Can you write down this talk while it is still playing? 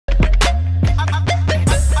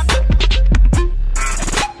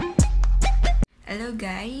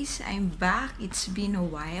guys, I'm back. It's been a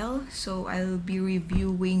while, so I'll be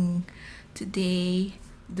reviewing today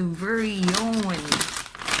the very own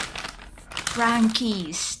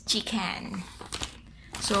Frankies chicken.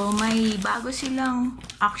 So may bago silang,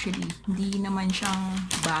 actually hindi naman siyang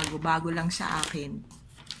bago lang sa akin.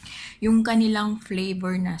 Yung kanilang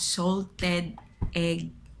flavor na salted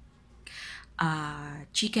egg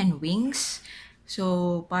chicken wings.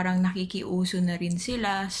 So parang nakikiuso na rin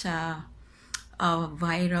sila sa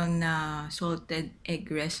viral na salted egg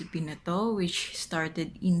recipe na to, which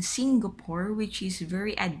started in Singapore, which is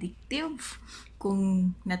very addictive.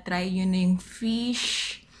 Kung na-try nyo na yung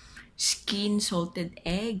fish skin salted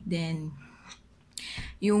egg, then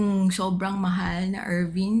yung sobrang mahal na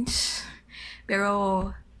Irving's,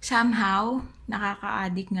 pero somehow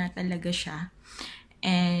nakaka-addict nga talaga siya,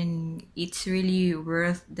 and it's really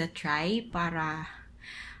worth the try. Para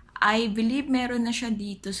I believe meron na siya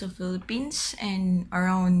dito sa Philippines, and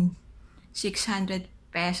around 600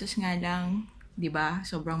 pesos nga lang, 'di ba?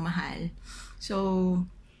 Sobrang mahal. So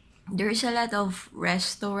there's a lot of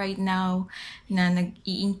resto right now na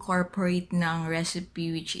nag-i-incorporate ng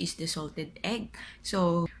recipe, which is the salted egg.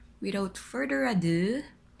 So without further ado,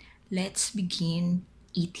 let's begin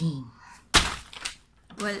eating.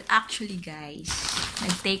 Well, actually guys,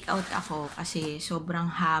 nag-take out ako kasi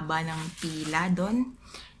sobrang haba ng pila doon.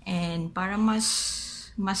 And para mas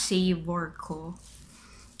savor ko,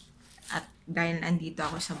 at dahil andito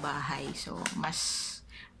ako sa bahay, so mas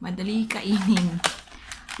madali kainin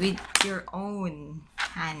with your own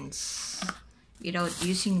hands without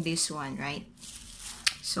using this one, right?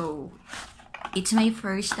 So it's my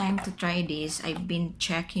first time to try this. I've been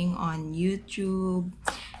checking on YouTube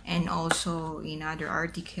and also in other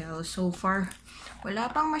articles. So far, wala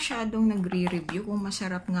pang masyadong nagre-review kung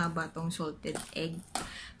masarap nga ba tong salted egg.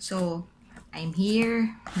 So I'm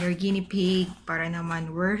here, your guinea pig, para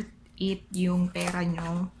naman worth it yung pera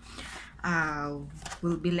nyo.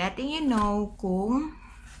 We'll be letting you know kung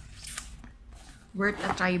worth a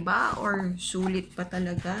try ba or sulit pa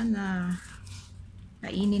talaga na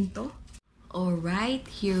kainin to. Alright,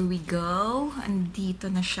 here we go. Andito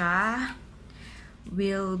na siya.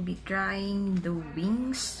 We'll be trying the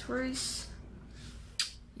wings first.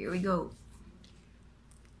 Here we go.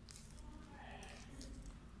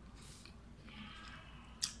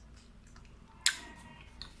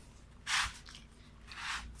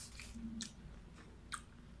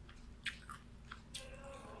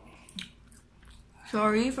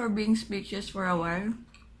 Sorry for being speechless for a while.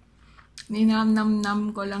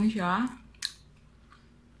 Ninam-nam-nam ko lang siya,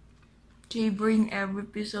 savoring every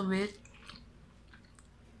piece of it.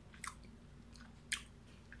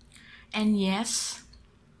 And yes,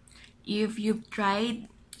 if you've tried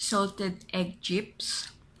salted egg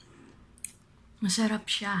chips, masarap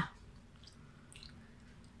siya.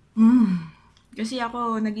 Kasi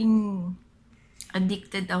ako naging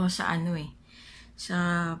addicted ako sa sa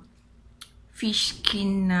fish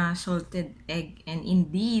skin na salted egg, and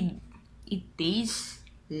indeed it tastes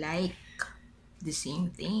like the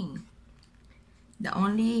same thing. The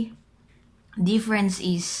only difference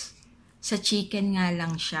is sa chicken nga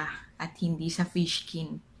lang siya at hindi sa fish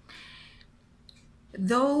skin.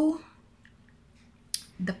 Though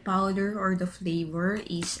the powder or the flavor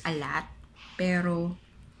is a lot, pero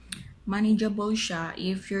manageable siya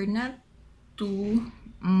if you're not too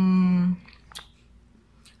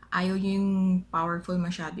ayaw yung powerful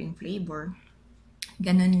masyado yung flavor.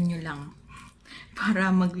 Ganun nyo lang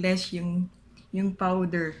para mag-less yung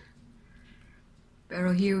powder.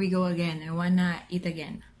 Pero here we go again. I wanna eat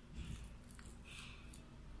again.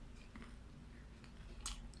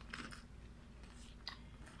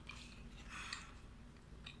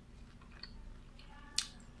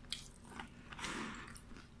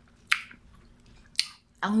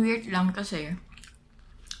 Ang weird lang kasi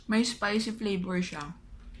may spicy flavor siya,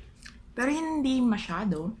 pero hindi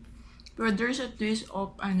masyado. Pero there's a twist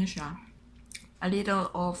of siya, a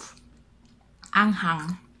little of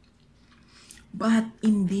anghang. But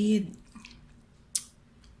indeed,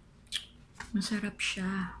 masarap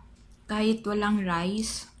siya. Kahit walang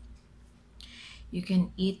rice, you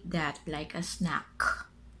can eat that like a snack.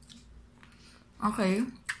 Okay,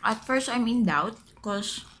 at first I'm in doubt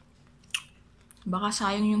because baka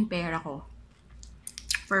sayang yung pera ko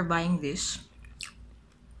for buying this.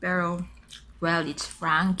 Pero, well, it's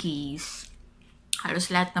Frankies. Halos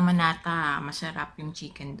lahat naman nata masarap yung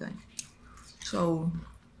chicken dun. So,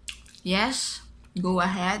 yes, go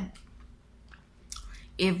ahead.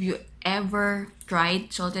 If you ever tried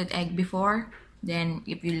salted egg before, then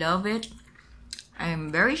if you love it, I'm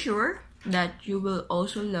very sure that you will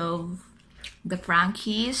also love the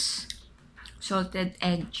Frankies salted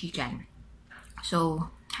egg chicken.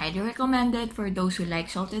 So, highly recommended for those who like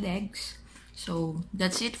salted eggs. So,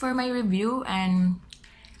 that's it for my review, and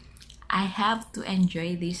I have to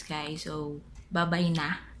enjoy this, guys. So, bye-bye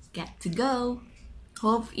na. Got to go.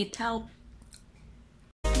 Hope it helped.